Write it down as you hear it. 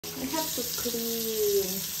to clean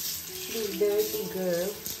this dirty girl.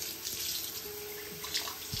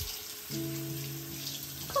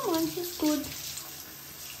 Come on, she's good.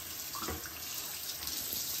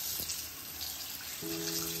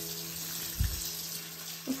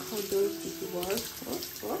 Look how dirty you are.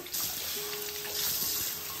 What?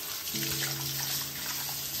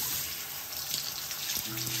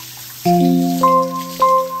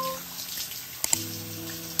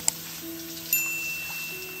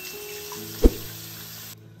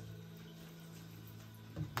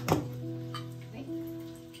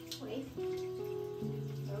 Wait.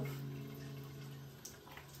 Off.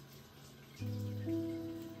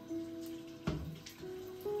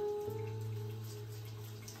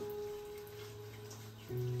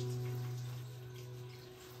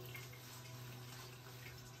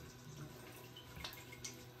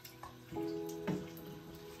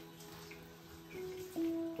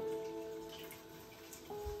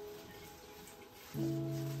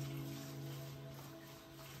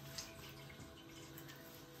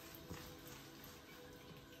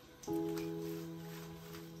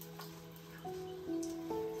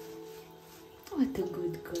 What a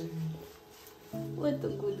good girl. What a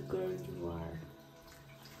good girl you are.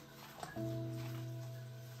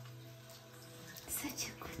 Such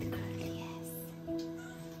a good girl, yes.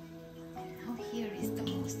 And now here is the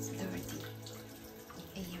most dirty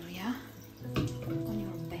area on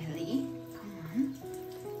your belly. Come on.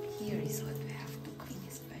 Here is what we have to clean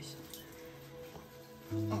especially.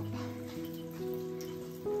 Oh.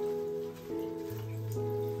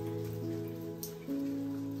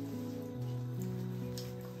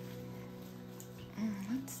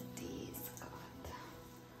 What's this, God?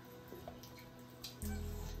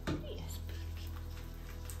 Yes, baby.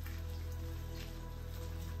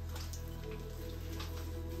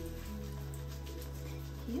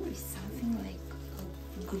 Here is something like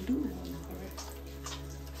a glue on her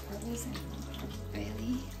pearls and on her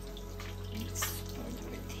belly. It's super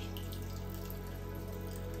dirty.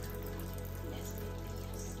 Yes, baby,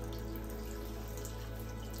 yes.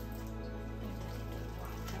 And a little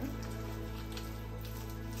water.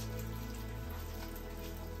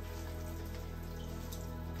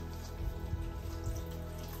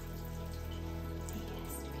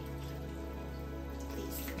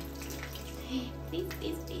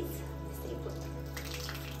 Please, stay put.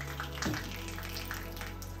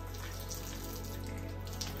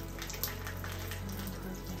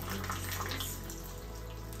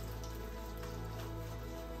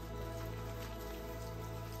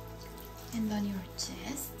 And on your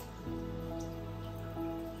chest.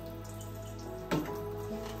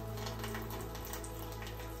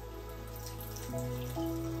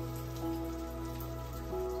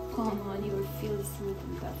 Come on, you will feel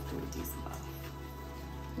smooth after this bath.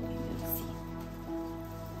 You'll see.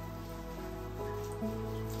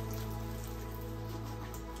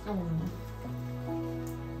 Oh.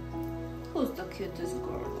 Who's the cutest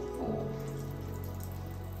girl? Oh.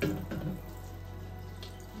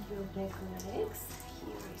 Your back legs.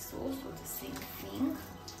 Here is also the same thing.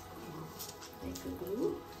 Like a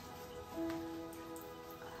glue.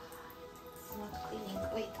 It's not cleaning.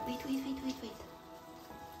 Wait.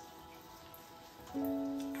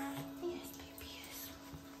 Yes, baby, yes.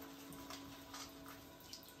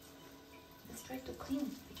 Let's try to clean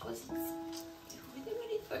because it's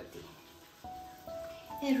really dirty.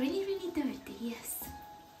 They're really dirty, yes.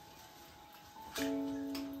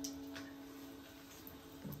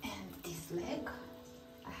 And this leg,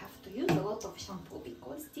 I have to use a lot of shampoo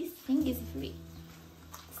because this thing is very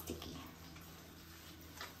sticky.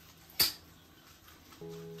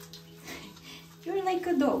 You're like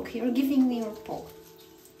a dog, you're giving me your paw.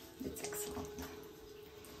 That's excellent.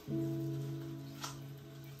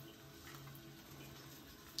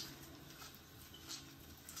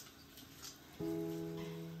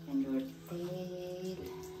 And your tail.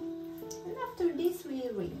 And after this we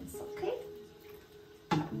rinse, okay?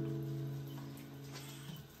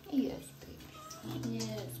 Yes, baby.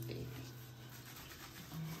 Yes, baby.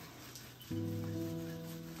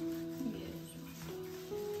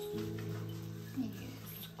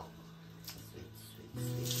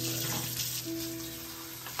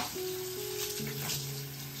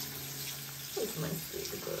 Who's my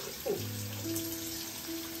sweet girl? Oh.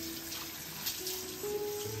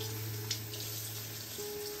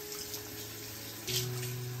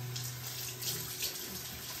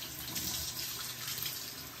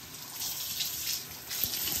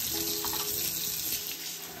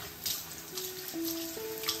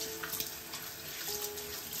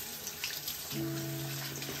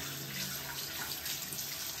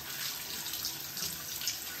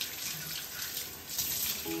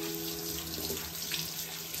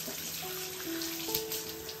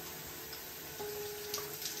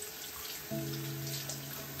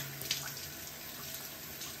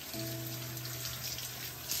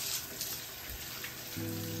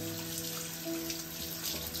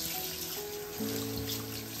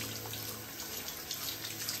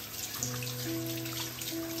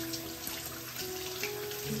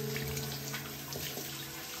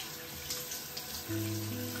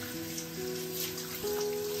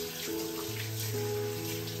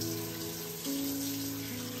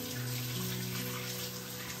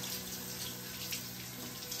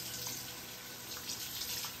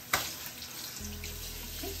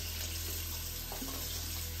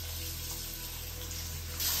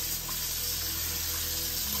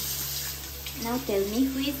 Now tell me,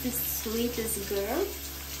 who is the sweetest girl?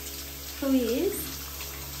 Who is?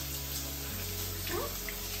 Huh?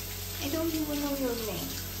 I don't even know your name.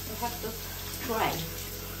 You have to try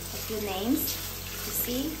a few names to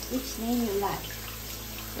see which name you like,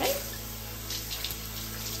 right?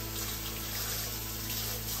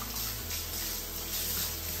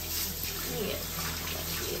 Yes,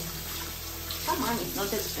 that's it. Come on, it's not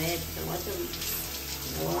that bad. The water is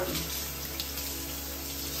warm.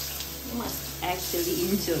 You must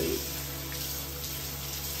actually enjoy it.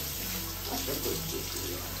 What a good kid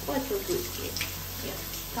you are. What a good kid. Yeah,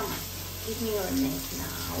 come on. Give me your neck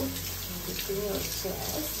now. Give me your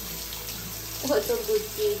chest. What a good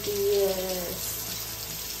kitty, yes.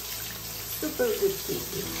 Super good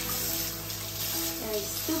kitty. Yeah,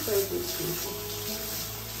 super good kitty.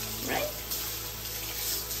 Right?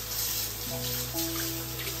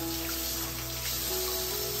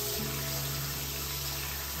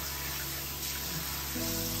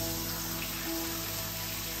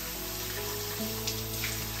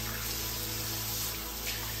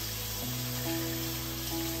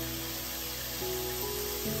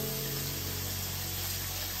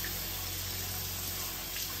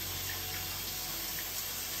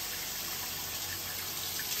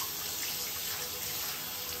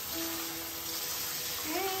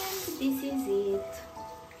 This is it.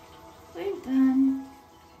 We're done.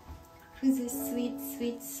 Who's a sweet,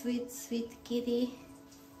 sweet, sweet, sweet kitty?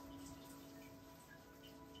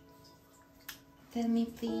 Tell me,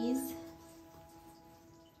 please.